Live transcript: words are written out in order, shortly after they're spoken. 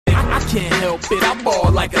can't help it, I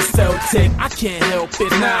ball like a Celtic. I can't help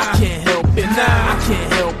it, nah, I can't help it, nah, I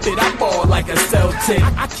can't help it, I ball like a Celtic.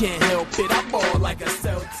 I can't help it, I ball like a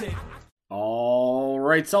Celtic. All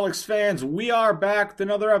right, Celtics fans, we are back with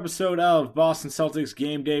another episode of Boston Celtics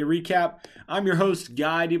Game Day Recap. I'm your host,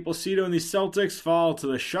 Guy DiPlacido, and the Celtics fall to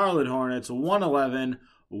the Charlotte Hornets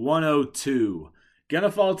 111-102.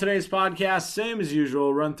 Gonna follow today's podcast, same as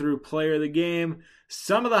usual, run through player of the game,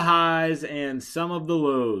 some of the highs and some of the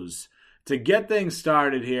lows. To get things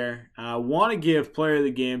started here, I want to give player of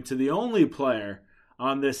the game to the only player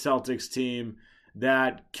on this Celtics team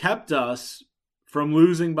that kept us from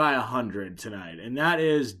losing by 100 tonight, and that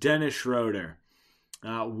is Dennis Schroeder.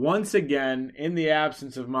 Once again, in the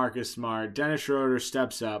absence of Marcus Smart, Dennis Schroeder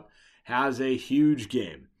steps up, has a huge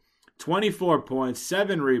game. 24 points,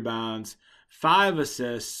 7 rebounds, 5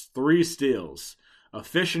 assists, 3 steals.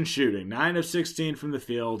 Efficient shooting, 9 of 16 from the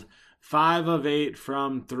field, 5 of 8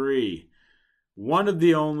 from 3. One of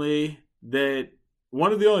the only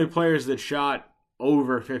players that shot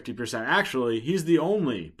over 50%. Actually, he's the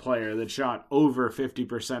only player that shot over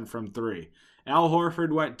 50% from 3. Al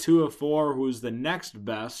Horford went 2 of 4, who's the next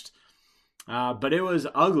best, but it was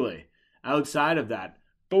ugly outside of that.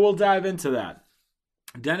 But we'll dive into that.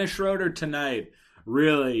 Dennis Schroeder tonight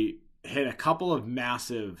really hit a couple of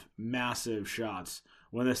massive shots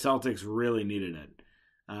when the Celtics really needed it.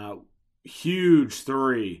 Huge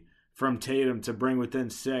 3 from Tatum to bring within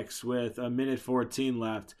 6 with a minute 14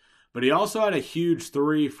 left. But he also had a huge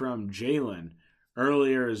 3 from Jalen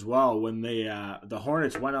earlier as well when the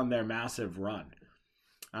Hornets went on their massive run.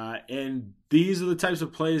 And these are the types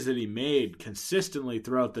of plays that he made consistently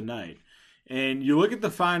throughout the night. And you look at the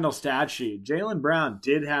final stat sheet, Jaylen Brown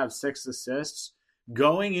did have 6 assists.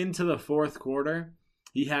 Going into the fourth quarter,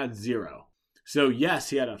 he had 0. So yes,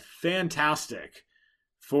 he had a fantastic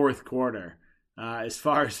fourth quarter as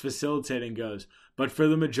far as facilitating goes. But for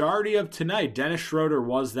the majority of tonight, Dennis Schroeder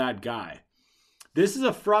was that guy. This is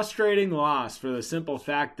a frustrating loss for the simple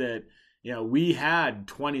fact that, we had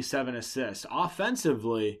 27 assists.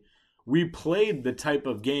 Offensively, we played the type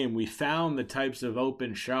of game. We found the types of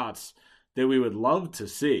open shots that we would love to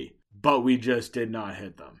see, but we just did not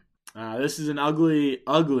hit them. This is an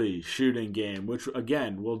ugly shooting game, which,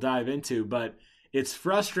 again, we'll dive into, but it's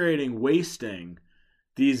frustrating wasting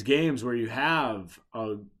these games where you have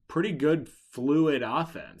a pretty good fluid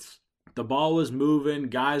offense. The ball was moving,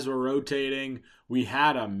 guys were rotating, we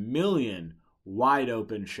had a million wide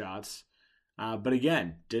open shots, but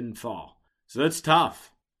again, didn't fall. So that's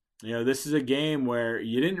tough. This is a game where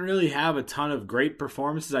you didn't really have a ton of great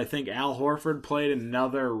performances. I think Al Horford played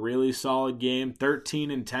another really solid game,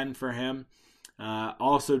 13 and 10 for him,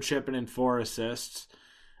 also chipping in 4 assists.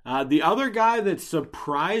 The other guy that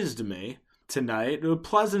surprised me tonight, a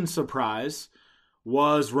pleasant surprise,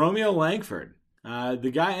 was Romeo Langford.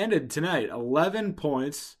 The guy ended tonight 11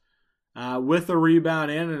 points with a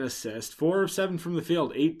rebound and an assist, 4 of 7 from the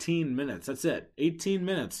field, 18 minutes. That's it, 18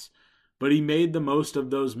 minutes. But he made the most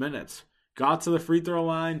of those minutes. Got to the free throw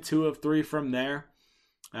line, 2 of 3 from there.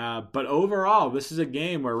 But overall, this is a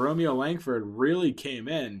game where Romeo Langford really came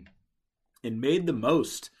in and made the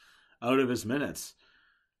most out of his minutes.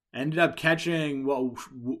 Ended up catching what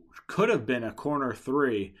could have been a corner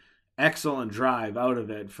 3. Excellent drive out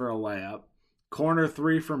of it for a layup. Corner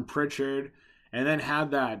 3 from Pritchard. And then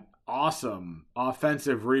had that awesome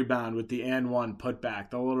offensive rebound with the and one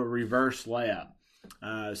putback, the little reverse layup.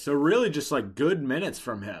 So really just like good minutes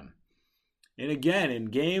from him. And again, in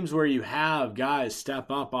games where you have guys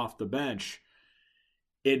step up off the bench,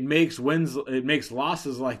 it makes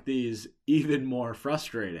losses like these even more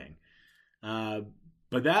frustrating. But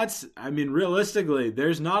realistically,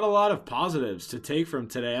 there's not a lot of positives to take from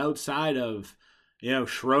today outside of,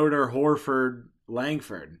 Schroeder, Horford,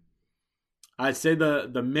 Langford. I'd say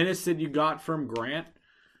the minutes that you got from Grant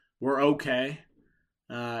were okay.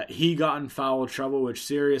 He got in foul trouble, which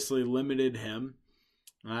seriously limited him.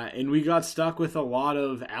 And we got stuck with a lot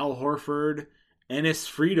of Al Horford, Enes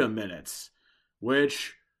Freedom minutes,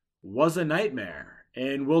 which was a nightmare.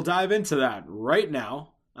 And we'll dive into that right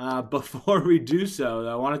now. Before we do so,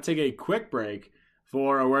 I want to take a quick break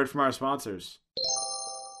for a word from our sponsors.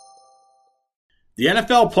 The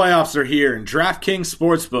NFL playoffs are here, and DraftKings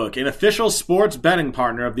Sportsbook, an official sports betting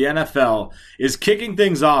partner of the NFL, is kicking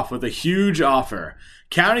things off with a huge offer.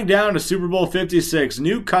 Counting down to Super Bowl 56,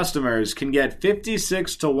 new customers can get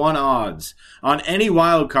 56-1 odds on any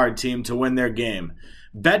wildcard team to win their game.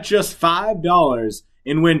 Bet just $5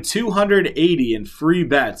 and win $280 in free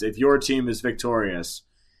bets if your team is victorious.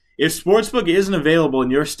 If Sportsbook isn't available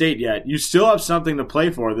in your state yet, you still have something to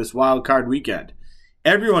play for this wildcard weekend.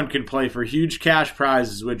 Everyone can play for huge cash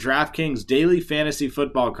prizes with DraftKings daily fantasy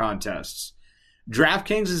football contests.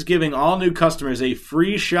 DraftKings is giving all new customers a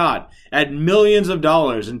free shot at millions of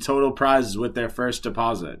dollars in total prizes with their first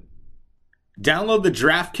deposit. Download the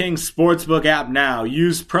DraftKings Sportsbook app now.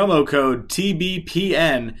 Use promo code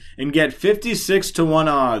TBPN and get 56-1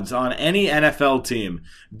 odds on any NFL team.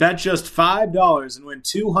 Bet just $5 and win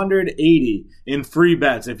 $280 in free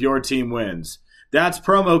bets if your team wins. That's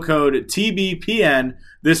promo code TBPN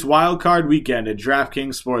this wildcard weekend at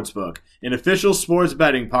DraftKings Sportsbook, an official sports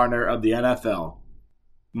betting partner of the NFL.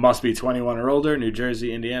 Must be 21 or older, New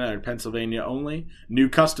Jersey, Indiana, or Pennsylvania only. New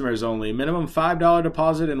customers only. Minimum $5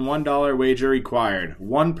 deposit and $1 wager required.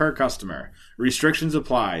 One per customer. Restrictions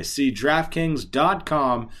apply. See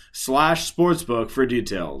DraftKings.com/sportsbook for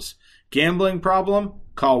details. Gambling problem?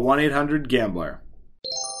 Call 1-800-GAMBLER.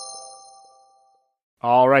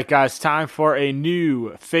 All right, guys, time for a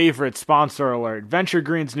new favorite sponsor alert, Venture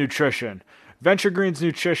Greens Nutrition. Venture Greens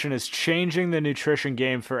Nutrition is changing the nutrition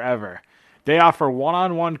game forever. They offer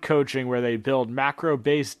one-on-one coaching where they build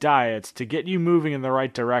macro-based diets to get you moving in the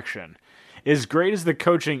right direction. As great as the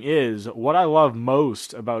coaching is, what I love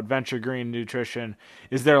most about Venture Green Nutrition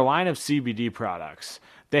is their line of CBD products.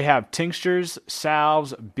 They have tinctures,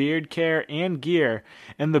 salves, beard care, and gear,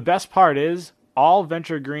 and the best part is, all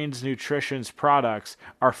Venture Greens Nutrition's products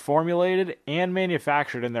are formulated and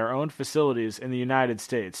manufactured in their own facilities in the United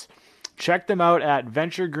States. Check them out at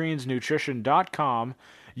venturegreensnutrition.com.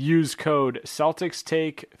 Use code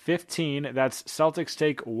CelticsTake15, that's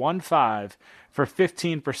CelticsTake15, for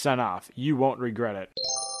 15% off. You won't regret it.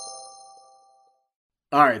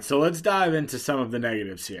 All right, so let's dive into some of the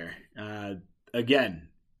negatives here. Again,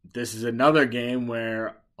 this is another game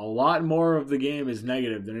where a lot more of the game is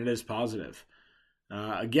negative than it is positive.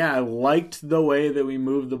 Again, I liked the way that we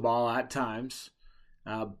moved the ball at times,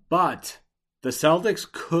 but the Celtics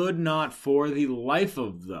could not, for the life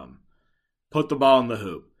of them, put the ball in the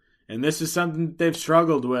hoop. And this is something that they've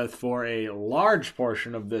struggled with for a large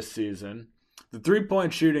portion of this season. The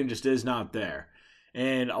three-point shooting just is not there.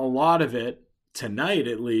 And a lot of it, tonight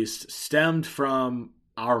at least, stemmed from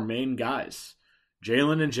our main guys,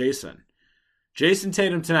 Jaylen and Jason. Jason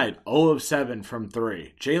Tatum tonight, 0 of 7 from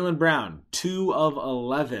 3. Jaylen Brown, 2 of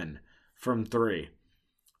 11 from 3.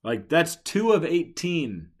 Like, that's 2 of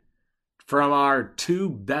 18 from our two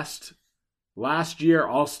best last year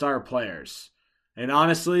All-Star players. And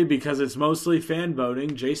honestly, because it's mostly fan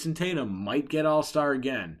voting, Jason Tatum might get All-Star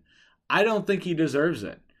again. I don't think he deserves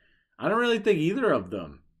it. I don't really think either of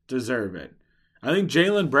them deserve it. I think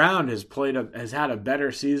Jaylen Brown has had a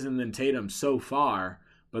better season than Tatum so far,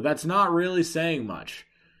 but that's not really saying much.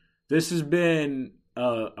 This has been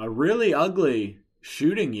a really ugly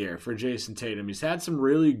shooting year for Jason Tatum. He's had some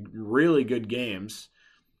really, really good games,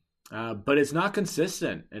 but it's not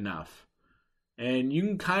consistent enough. And you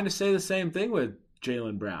can kind of say the same thing with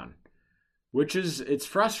Jaylen Brown, which is, it's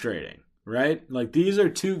frustrating, right? Like, these are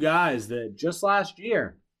two guys that just last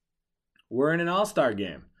year were in an All-Star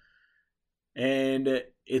game. And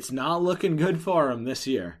it's not looking good for them this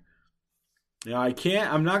year. You know,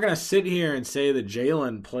 I'm not going to sit here and say that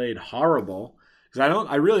Jaylen played horrible, because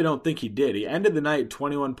I really don't think he did. He ended the night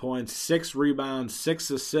 21 points, 6 rebounds,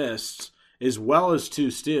 6 assists, as well as 2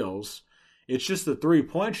 steals. It's just the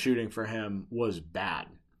three-point shooting for him was bad.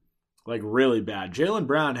 Like, really bad. Jaylen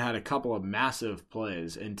Brown had a couple of massive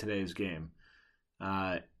plays in today's game.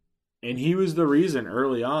 And he was the reason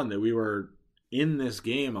early on that we were in this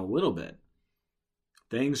game a little bit.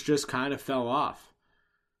 Things just kind of fell off.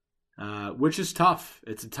 Which is tough.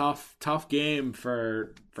 It's a tough game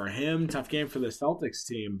for him, tough game for the Celtics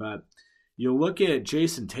team. But you look at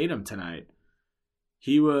Jason Tatum tonight.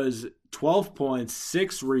 He was 12 points,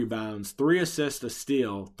 6 rebounds, 3 assists, a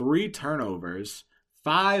steal, 3 turnovers,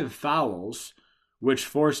 5 fouls, which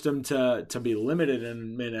forced him to be limited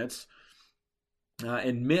in minutes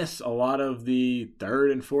and miss a lot of the third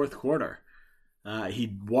and fourth quarter.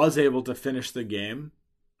 He was able to finish the game,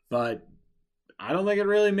 but I don't think it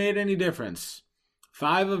really made any difference.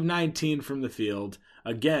 5 of 19 from the field.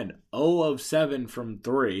 Again, 0 of 7 from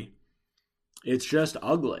 3. It's just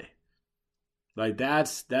ugly. Like,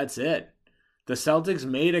 that's it. The Celtics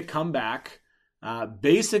made a comeback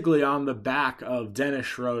basically on the back of Dennis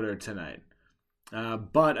Schroeder tonight.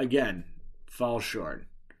 But again, fall short.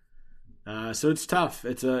 So it's tough.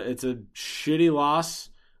 It's a shitty loss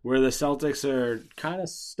where the Celtics are kind of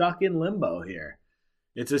stuck in limbo here.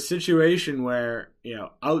 It's a situation where, you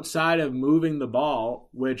know, outside of moving the ball,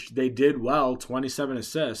 which they did well, 27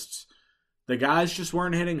 assists, the guys just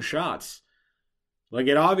weren't hitting shots. Like,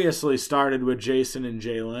 it obviously started with Jason and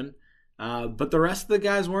Jaylen, but the rest of the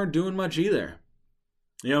guys weren't doing much either.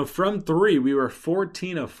 From 3, we were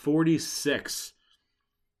 14 of 46.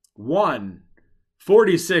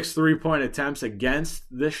 46 3-point attempts against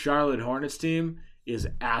this Charlotte Hornets team is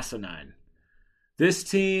asinine. This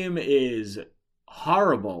team is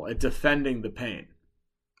horrible at defending the paint.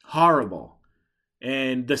 Horrible.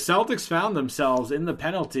 And the Celtics found themselves in the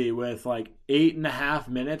penalty with 8.5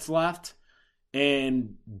 minutes left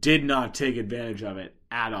and did not take advantage of it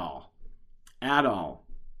at all. At all.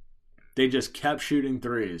 They just kept shooting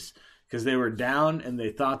threes because they were down and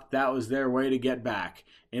they thought that was their way to get back.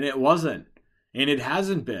 And it wasn't. And it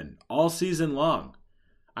hasn't been all season long.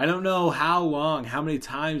 I don't know how many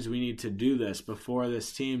times we need to do this before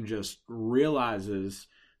this team just realizes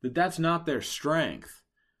that that's not their strength.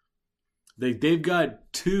 They've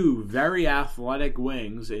got 2 very athletic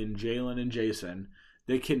wings in Jalen and Jason.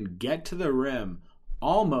 They can get to the rim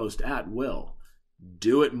almost at will.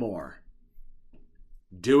 Do it more.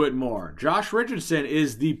 Do it more. Josh Richardson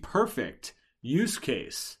is the perfect use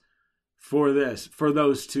case for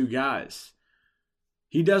those 2 guys.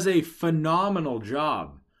 He does a phenomenal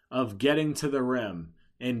job of getting to the rim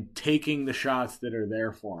and taking the shots that are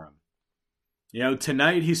there for him.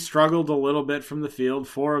 Tonight he struggled a little bit from the field,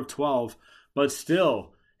 4 of 12, but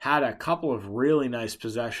still had a couple of really nice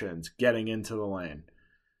possessions getting into the lane.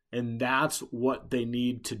 And that's what they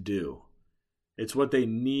need to do. It's what they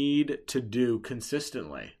need to do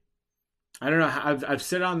consistently. I don't know. I've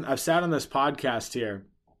sat on this podcast here.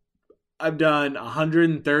 I've done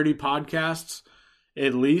 130 podcasts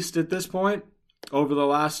at least at this point over the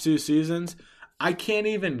last 2 seasons. I can't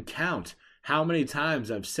even count how many times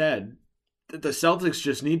I've said that the Celtics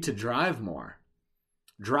just need to drive more.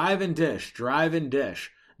 Drive and dish, drive and dish.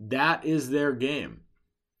 That is their game.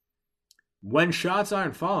 When shots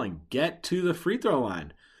aren't falling, get to the free throw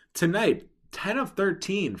line. Tonight, 10 of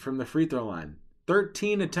 13 from the free throw line.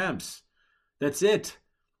 13 attempts. That's it.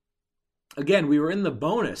 Again, we were in the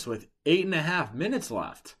bonus with 8.5 minutes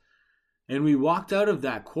left. And we walked out of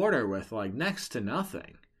that quarter with next to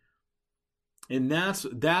nothing. And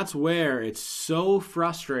that's where it's so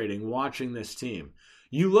frustrating watching this team.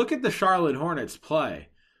 You look at the Charlotte Hornets play,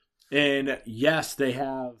 and yes, they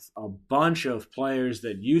have a bunch of players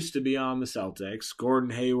that used to be on the Celtics.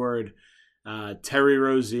 Gordon Hayward, Terry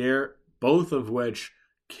Rozier, both of which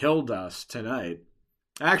killed us tonight.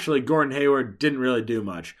 Actually, Gordon Hayward didn't really do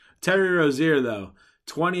much. Terry Rozier, though,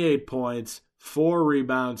 28 points, 4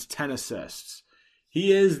 rebounds, 10 assists.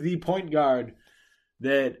 He is the point guard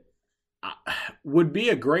that would be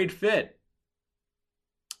a great fit.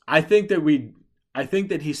 I think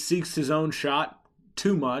that he seeks his own shot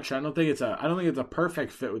too much. I don't think it's a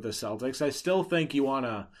perfect fit with the Celtics. I still think you want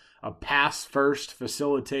a pass first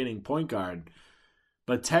facilitating point guard.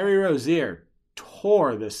 But Terry Rozier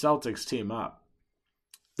tore the Celtics team up.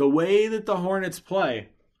 The way that the Hornets play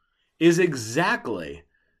is exactly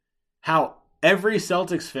how every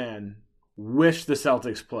Celtics fan wished the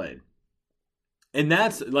Celtics played. And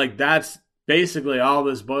that's basically all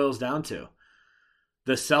this boils down to.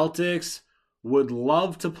 The Celtics would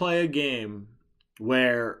love to play a game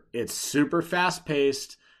where it's super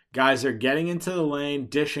fast-paced, guys are getting into the lane,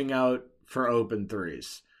 dishing out for open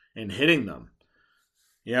threes and hitting them.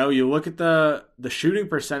 You look at the shooting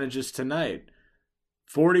percentages tonight.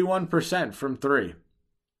 41% from 3.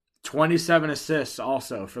 27 assists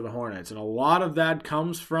also for the Hornets. And a lot of that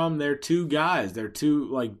comes from their 2 guys. Their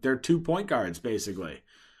 2 point guards, basically.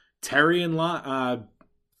 Terry and LaVar.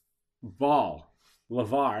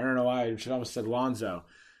 I don't know why I should almost said Lonzo.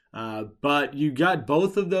 But you got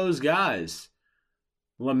both of those guys.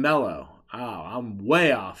 LaMelo. Oh, I'm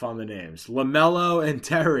way off on the names. LaMelo and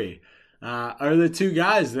Terry are the 2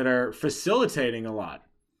 guys that are facilitating a lot.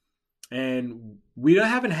 And we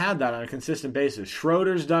haven't had that on a consistent basis.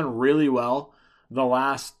 Schroeder's done really well the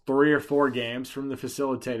last 3 or 4 games from the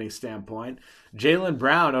facilitating standpoint. Jaylen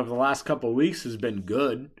Brown over the last couple of weeks has been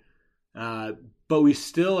good. But we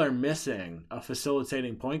still are missing a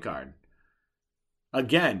facilitating point guard.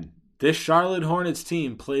 Again, this Charlotte Hornets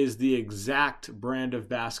team plays the exact brand of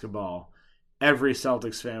basketball every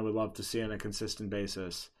Celtics fan would love to see on a consistent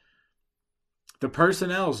basis. The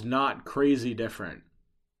personnel's not crazy different.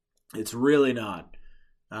 It's really not.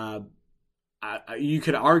 You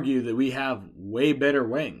could argue that we have way better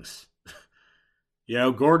wings.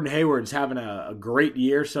 Gordon Hayward's having a great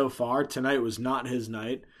year so far. Tonight was not his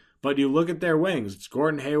night. But you look at their wings. It's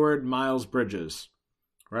Gordon Hayward, Miles Bridges,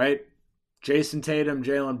 right? Jason Tatum,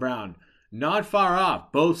 Jaylen Brown. Not far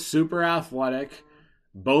off. Both super athletic.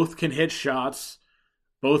 Both can hit shots.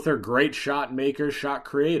 Both are great shot makers, shot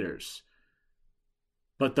creators.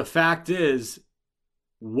 But the fact is,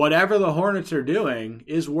 whatever the Hornets are doing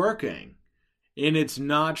is working. and it's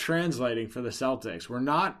not translating for the Celtics. We're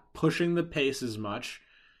not pushing the pace as much,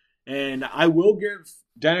 and I will give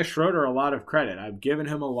Dennis Schroeder a lot of credit. I've given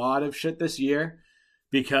him a lot of shit this year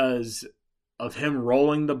because of him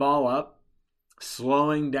rolling the ball up,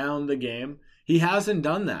 slowing down the game. He hasn't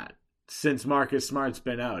done that since Marcus Smart's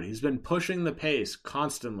been out. He's been pushing the pace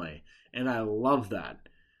constantly, and I love that.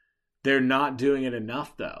 They're not doing it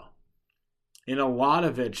enough, though. And a lot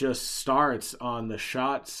of it just starts on the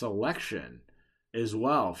shot selection as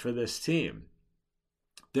well for this team.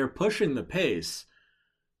 They're pushing the pace,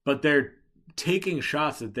 but they're taking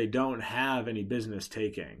shots that they don't have any business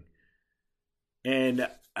taking. And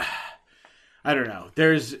I don't know.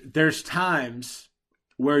 There's times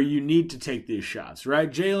where you need to take these shots,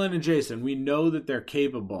 right? Jalen and Jason, we know that they're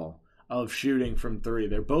capable of shooting from three.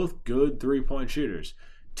 They're both good three-point shooters.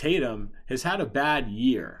 Tatum has had a bad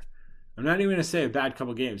year. I'm not even going to say a bad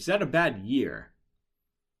couple games. He's had a bad year.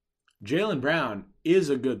 Jaylen Brown is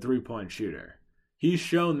a good three-point shooter. He's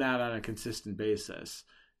shown that on a consistent basis.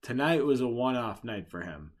 Tonight was a one-off night for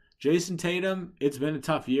him. Jason Tatum, it's been a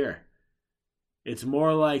tough year. It's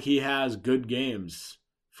more like he has good games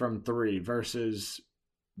from three versus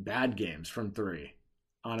bad games from three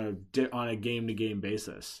on a game-to-game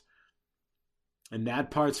basis. And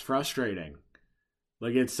that part's frustrating.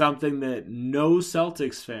 Like, it's something that no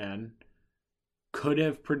Celtics fan could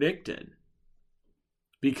have predicted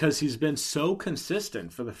because he's been so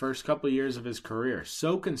consistent for the first couple of years of his career.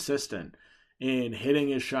 So consistent in hitting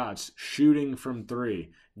his shots, shooting from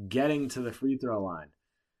three, getting to the free throw line.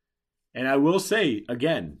 And I will say,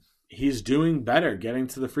 again, he's doing better getting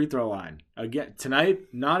to the free throw line. Again, tonight,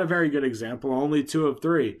 not a very good example, only 2 of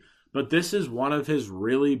 3. But this is one of his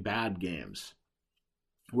really bad games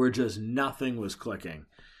where just nothing was clicking.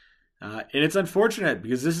 And it's unfortunate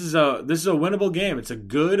because this is a winnable game. It's a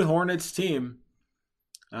good Hornets team,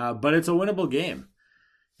 but it's a winnable game.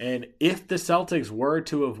 And if the Celtics were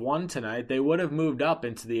to have won tonight, they would have moved up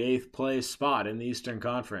into the 8th place spot in the Eastern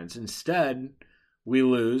Conference. Instead, we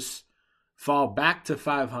lose, fall back to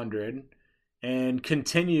 500, and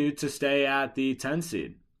continue to stay at the 10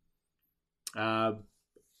 seed.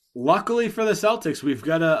 Luckily for the Celtics, we've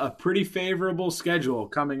got a pretty favorable schedule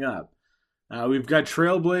coming up. We've got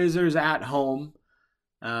Trailblazers at home,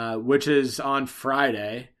 which is on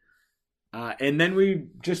Friday. And then we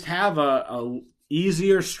just have a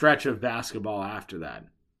easier stretch of basketball after that,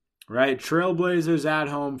 right? Trailblazers at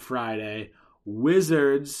home Friday,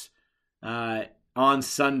 Wizards on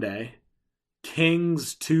Sunday,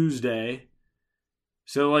 Kings Tuesday.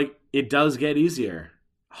 So, like, it does get easier.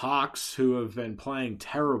 Hawks, who have been playing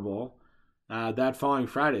terrible, that following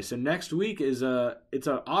Friday. So next week it's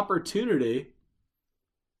an opportunity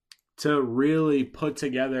to really put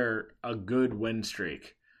together a good win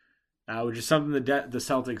streak, which is something that the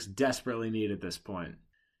Celtics desperately need at this point.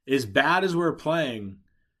 As bad as we're playing,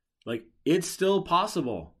 like, it's still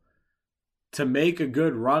possible to make a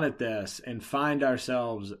good run at this and find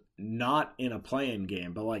ourselves not in a play-in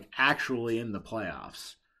game, but like actually in the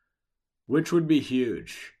playoffs, which would be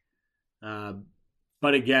huge.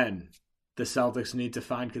 But again, the Celtics need to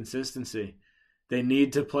find consistency. They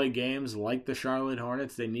need to play games like the Charlotte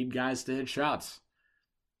Hornets. They need guys to hit shots.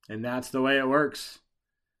 And that's the way it works.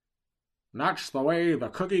 That's the way the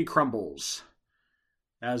cookie crumbles.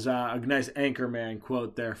 As a nice Anchorman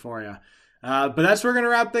quote there for you. But that's where we're going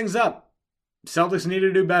to wrap things up. Celtics need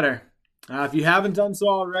to do better. If you haven't done so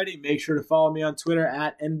already, make sure to follow me on Twitter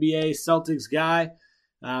at NBA Celtics Guy.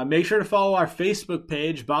 Make sure to follow our Facebook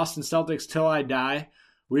page, Boston Celtics Till I Die.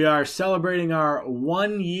 We are celebrating our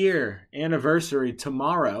 1-year anniversary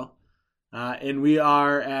tomorrow, and we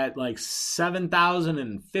are at like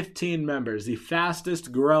 7,015 members, the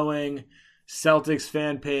fastest growing Celtics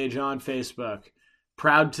fan page on Facebook.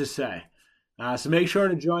 Proud to say. So make sure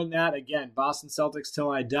to join that. Again, Boston Celtics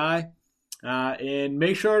Till I Die. And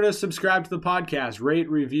make sure to subscribe to the podcast. Rate,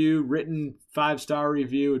 review, written 5-star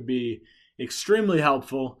review would be extremely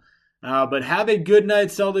helpful. But have a good night,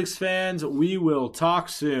 Celtics fans. We will talk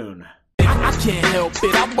soon. I can't help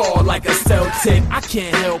it, I ball like a Celtic. I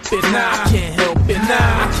can't help it, nah, I can't help it, nah,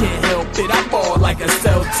 I can't help it, I ball like a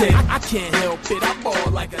Celtic. I can't help it, I ball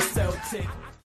like a Celtic.